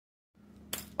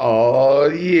Oh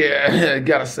yeah,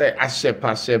 gotta say, ashe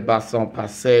pache bason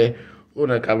passe,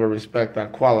 una cover respect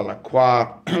aquala la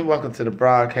qua. Welcome to the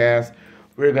broadcast.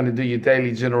 We're gonna do your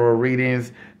daily general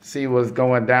readings, see what's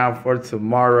going down for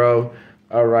tomorrow.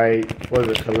 All right, for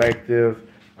the collective.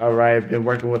 All right, been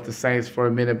working with the Saints for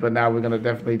a minute, but now we're gonna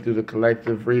definitely do the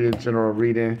collective reading, general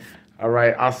reading. All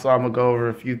right, also I'm gonna go over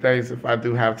a few things if I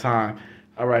do have time.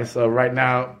 All right, so right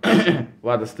now,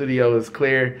 while the studio is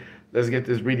clear, let's get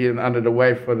this reading under the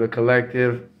way for the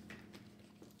collective.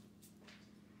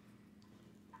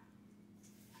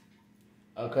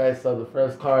 Okay, so the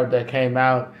first card that came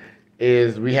out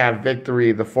is we have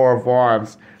Victory, the Four of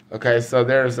Wands. Okay, so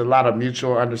there's a lot of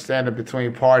mutual understanding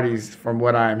between parties from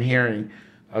what I'm hearing.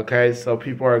 Okay, so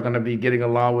people are going to be getting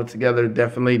along with together,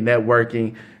 definitely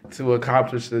networking to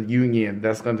accomplish the union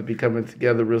that's going to be coming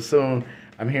together real soon.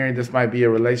 I'm hearing this might be a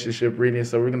relationship reading,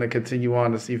 so we're going to continue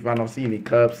on to see if I don't see any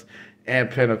cups and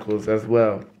pentacles as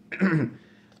well.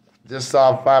 Just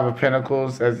saw Five of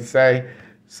Pentacles, as you say.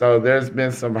 So there's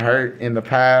been some hurt in the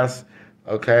past,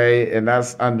 okay, and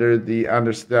that's under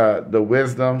the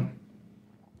wisdom,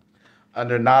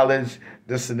 under knowledge.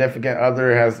 The significant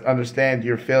other has understand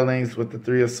your feelings with the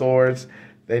Three of Swords.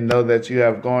 They know that you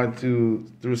have gone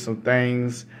through some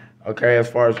things, okay, as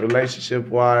far as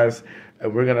relationship-wise.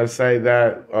 And we're going to say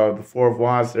that the Four of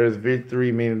Wands, there's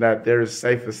victory, meaning that there is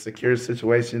safe and secure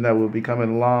situation that will be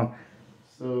coming along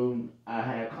soon. I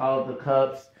had called the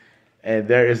Cups, and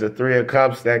there is a Three of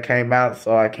Cups that came out,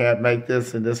 so I can't make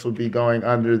this, and this will be going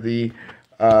under the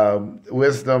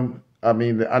wisdom,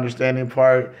 the understanding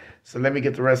part. So let me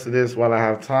get the rest of this while I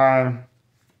have time.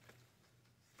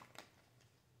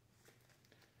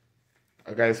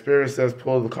 Okay, Spirit says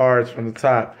pull the cards from the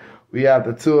top. We have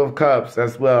the Two of Cups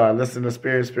as well. I listened to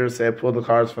Spirit. Spirit said pull the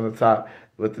cards from the top.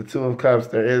 With the Two of Cups,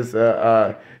 there is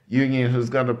a union who's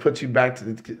going to put you back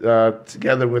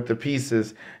together with the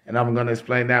pieces. And I'm going to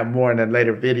explain that more in a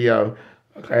later video.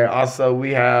 Okay, also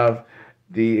we have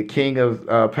the King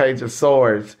of Page of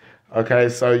Swords. Okay,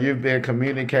 so you've been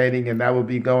communicating, and that will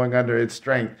be going under its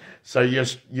strength. So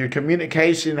your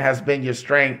communication has been your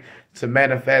strength to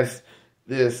manifest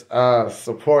this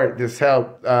support, this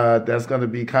help that's going to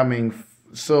be coming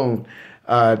soon.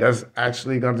 That's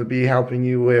actually going to be helping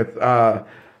you with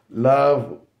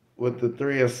love with the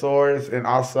Three of Swords, and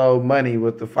also money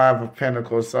with the Five of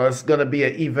Pentacles. So it's going to be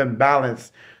an even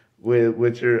balance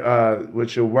with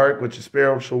your work, with your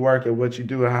spiritual work, and what you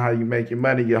do and how you make your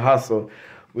money, your hustle.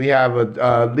 We have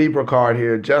a Libra card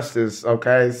here, Justice.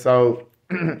 Okay, so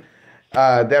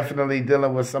definitely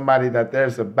dealing with somebody that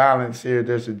there's a balance here.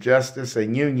 There's a justice, a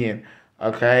union.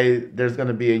 Okay, there's going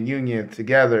to be a union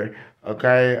together.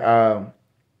 Okay,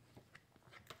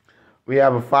 we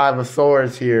have a Five of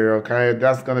Swords here. Okay,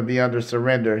 that's going to be under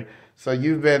surrender. So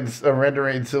you've been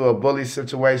surrendering to a bully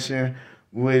situation,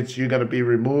 which you're going to be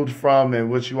removed from,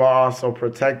 and which you are also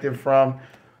protected from.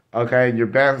 Okay, your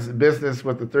business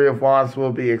with the Three of Wands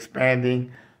will be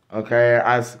expanding. Okay,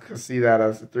 I can see that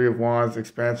as the Three of Wands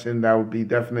expansion. That would be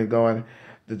definitely going.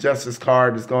 The Justice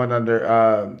card is going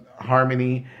under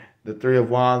harmony. The Three of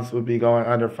Wands would be going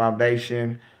under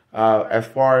foundation. As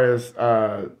far as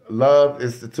love,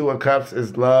 is the Two of Cups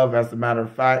is love, as a matter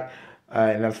of fact.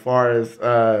 And as far as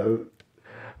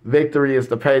victory is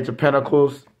the Page of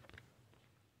Pentacles,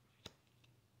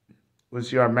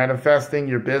 which you are manifesting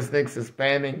your business,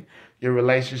 expanding your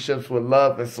relationships with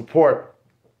love and support.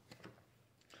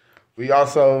 We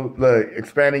also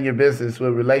expanding your business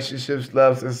with relationships,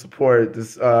 loves, and support.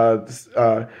 This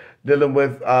dealing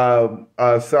with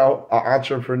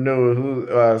entrepreneur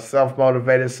who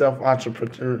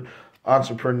self-motivated,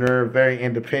 entrepreneur, very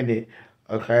independent.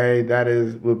 Okay, that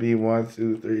will be 1,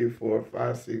 2, 3, 4,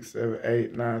 5, 6, 7,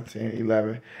 8, 9, 10,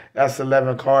 11. That's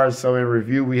 11 cards. So in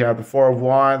review, we have the Four of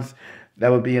Wands. That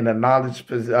would be in the knowledge,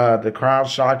 the crown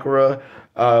chakra.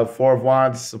 Four of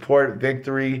Wands, support,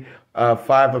 victory.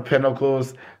 Five of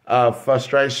Pentacles,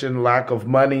 frustration, lack of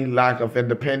money, lack of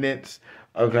independence.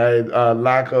 Okay,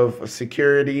 lack of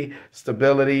security,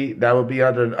 stability. That would be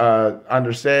under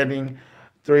understanding.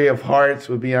 Three of Hearts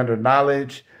would be under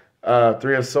knowledge.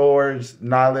 Three of Swords,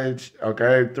 knowledge.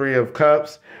 Okay, Three of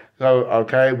Cups. So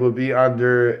okay, will be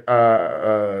under.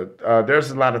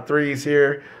 There's a lot of threes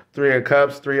here. Three of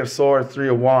Cups, Three of Swords, Three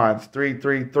of Wands,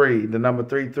 333. The number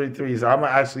 333. So I'm gonna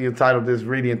actually entitle this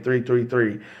reading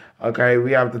 333. Okay,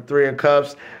 we have the Three of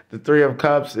Cups. The Three of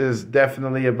Cups is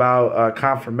definitely about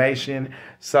confirmation,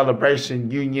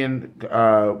 celebration, union,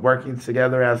 working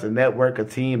together as a network, a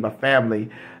team, a family.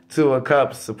 Two of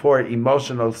Cups, support,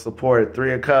 emotional support.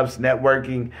 Three of Cups,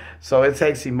 networking. So it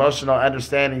takes emotional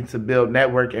understanding to build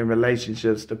network and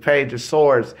relationships. The Page of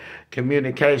Swords,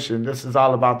 communication. This is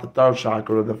all about the throat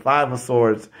chakra. The Five of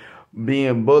Swords,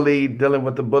 being bullied, dealing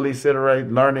with the bully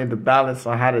situation, learning the balance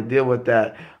on how to deal with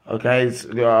that. Okay,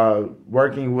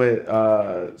 working with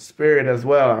spirit as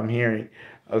well, I'm hearing.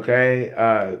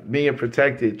 Okay, being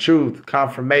protected, truth,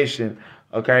 confirmation.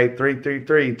 Okay,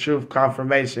 333, truth,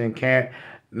 confirmation. Can't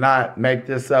not make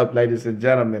this up, ladies and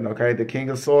gentlemen. Okay, the King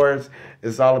of Swords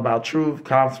is all about truth,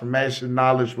 confirmation,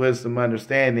 knowledge, wisdom,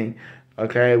 understanding.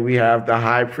 Okay, we have the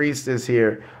High Priestess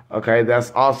here. Okay,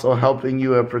 that's also helping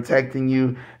you and protecting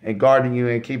you and guarding you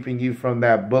and keeping you from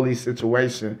that bully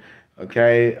situation.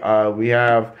 Okay, we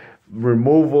have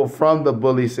removal from the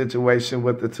bully situation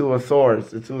with the Two of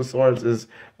Swords. The Two of Swords is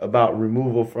about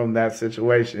removal from that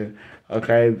situation.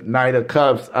 Okay, Knight of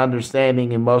Cups,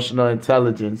 understanding, emotional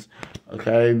intelligence.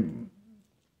 Okay,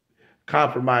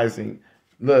 compromising.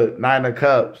 Look, Nine of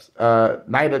Cups,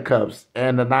 Knight of Cups,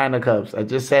 and the Nine of Cups. I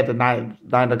just said the nine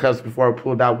of Cups before I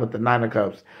pulled out with the Nine of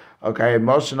Cups. Okay,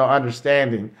 emotional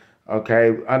understanding.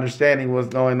 Okay, understanding what's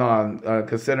going on,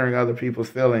 considering other people's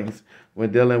feelings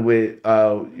when dealing with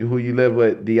who you live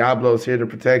with. Diablo's here to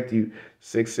protect you.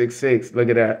 666. Look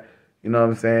at that. You know what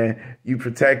I'm saying? You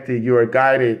protected. You are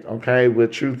guided. Okay,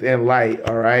 with truth and light.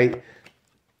 All right.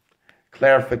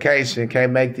 Clarification.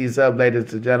 Can't make these up,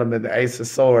 ladies and gentlemen. The Ace of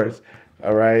Swords.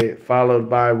 All right. Followed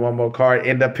by one more card.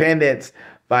 Independence.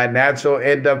 Financial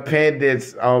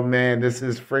independence. Oh, man. This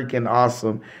is freaking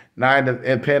awesome. Nine of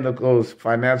Pentacles.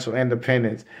 Financial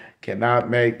independence. Cannot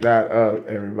make that up,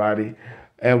 everybody.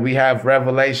 And we have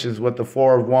Revelations with the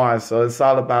Four of Wands. So it's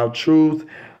all about truth,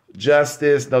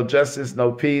 justice,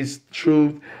 no peace,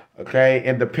 truth. Okay.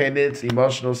 Independence,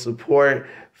 emotional support.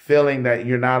 Feeling that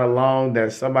you're not alone,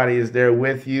 that somebody is there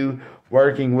with you,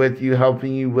 working with you,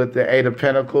 helping you with the Eight of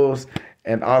Pentacles,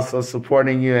 and also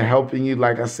supporting you and helping you,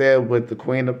 like I said, with the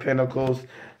Queen of Pentacles.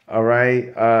 All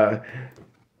right.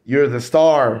 You're the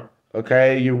star.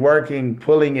 Okay. You're working,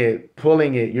 pulling it.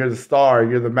 You're the star.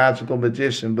 You're the magical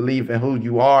magician. Believe in who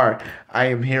you are. I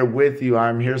am here with you.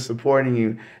 I'm here supporting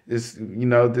you. This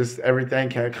everything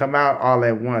can't come out all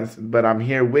at once, but I'm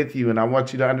here with you. And I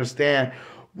want you to understand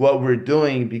what we're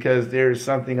doing, because there's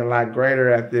something a lot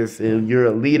greater at this, and you're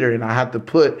a leader, and I have to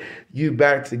put you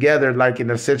back together like in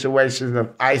the situations of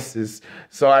ISIS.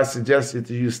 So I suggested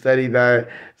to you study that,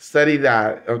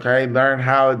 okay? Learn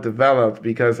how it developed,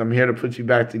 because I'm here to put you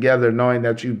back together, knowing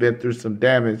that you've been through some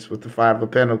damage with the Five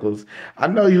of Pentacles. I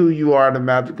know who you are, the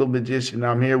magical magician.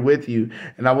 I'm here with you,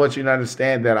 and I want you to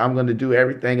understand that I'm going to do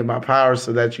everything in my power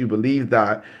so that you believe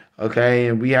that. Okay,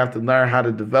 and we have to learn how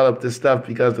to develop this stuff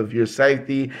because of your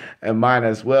safety and mine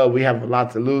as well. We have a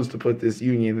lot to lose to put this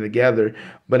union together.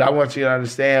 But I want you to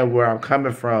understand where I'm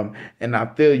coming from, and I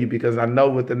feel you, because I know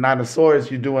with the Nine of Swords,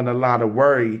 you're doing a lot of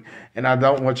worry, and I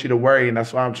don't want you to worry, and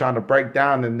that's why I'm trying to break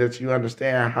down and that you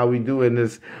understand how we do in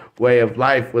this way of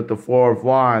life with the Four of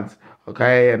Wands.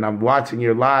 Okay, and I'm watching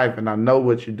your life, and I know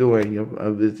what you're doing.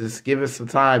 Just give it some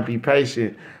time. Be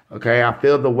patient. Okay, I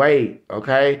feel the weight.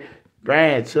 Okay.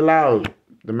 Brand, chill out.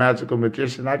 The magical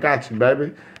magician, I got you, baby.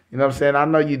 You know what I'm saying? I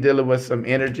know you're dealing with some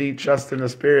energy. Trust in the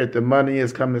spirit. The money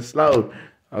is coming slow,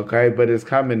 okay? But it's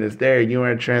coming. It's there.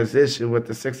 You're in transition with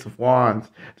the Six of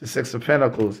Wands, the Six of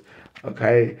Pentacles,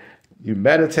 okay? You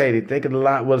meditated, thinking a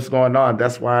lot what's going on.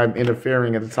 That's why I'm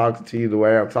interfering and talking to you the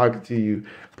way I'm talking to you,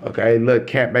 okay? Look,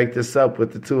 can't make this up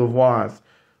with the Two of Wands,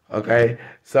 okay?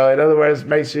 So in other words,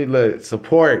 make sure you look,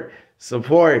 support,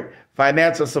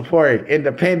 financial support,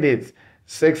 independence,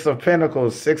 Six of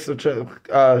Pentacles, Six of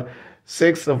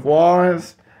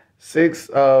Wands, Six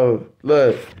of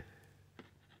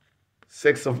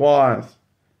Wands,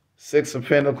 Six of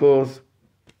Pentacles,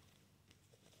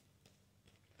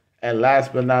 and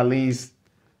last but not least,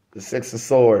 the Six of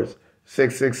Swords.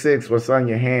 666, what's on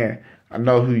your hand? I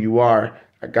know who you are.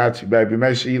 I got you, baby.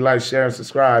 Make sure you like, share, and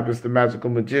subscribe. It's the Magical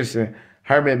Magician,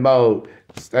 Hermit Mode.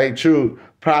 Stay true.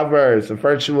 Proverbs, the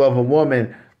virtue of a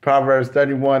woman. Proverbs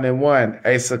 31:1.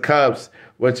 Ace of Cups.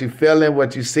 What you feeling,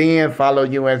 what you seeing, follow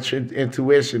your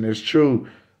intuition. It's true.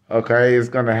 Okay, it's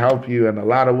going to help you in a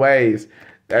lot of ways.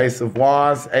 The Ace of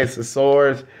Wands, Ace of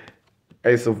Swords,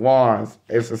 Ace of Wands,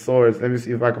 Ace of Swords. Let me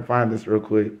see if I can find this real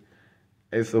quick.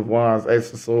 Ace of Wands,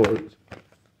 Ace of Swords.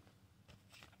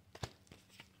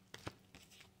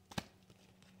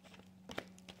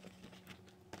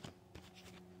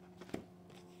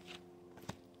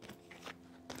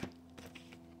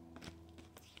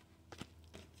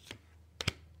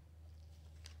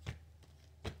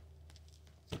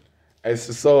 Ace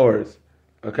of Swords.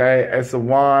 Okay, Ace of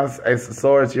Wands, Ace of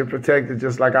Swords. You're protected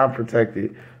just like I'm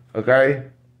protected. Okay.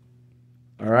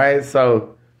 All right.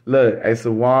 So look, Ace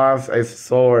of Wands, Ace of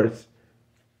Swords,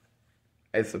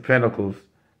 Ace of Pentacles,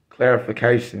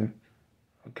 clarification.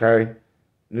 Okay,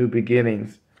 new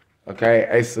beginnings. Okay,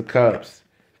 Ace of Cups,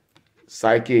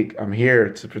 psychic. I'm here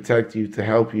to protect you, to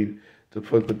help you, to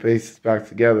put the pieces back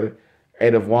together.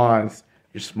 Eight of Wands.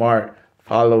 You're smart.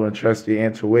 Follow and trust your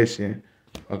intuition.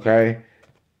 Okay.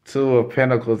 Two of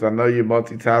Pentacles. I know you're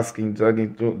multitasking,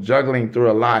 juggling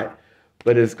through a lot,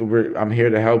 but I'm here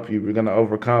to help you. We're gonna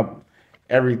overcome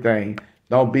everything.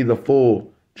 Don't be the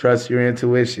fool. Trust your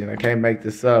intuition. I can't make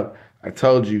this up. I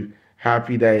told you,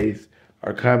 happy days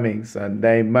are coming.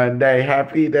 Sunday, Monday,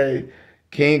 happy day.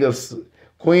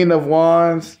 Queen of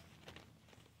Wands,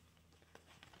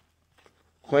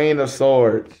 Queen of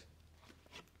Swords.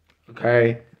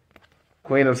 Okay,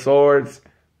 Queen of Swords,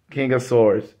 King of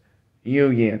Swords.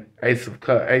 Union, Ace of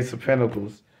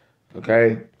Pentacles,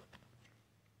 okay?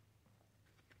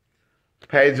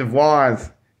 Page of Wands,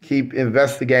 keep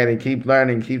investigating, keep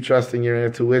learning, keep trusting your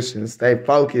intuition, stay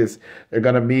focused. There are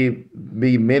going to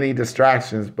be many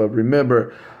distractions, but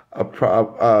remember a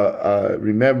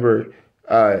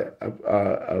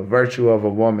virtue of a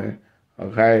woman,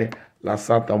 okay? La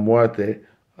Santa Muerte,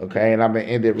 okay? And I'm going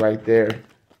to end it right there,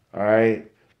 all right?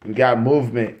 We got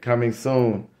movement coming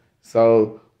soon,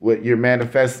 so what you're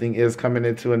manifesting is coming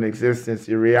into an existence,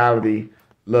 your reality.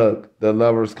 Look, the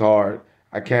Lover's card.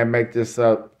 I can't make this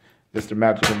up. It's the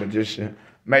Magical Magician.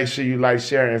 Make sure you like,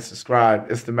 share, and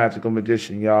subscribe. It's the Magical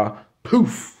Magician, y'all.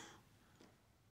 Poof.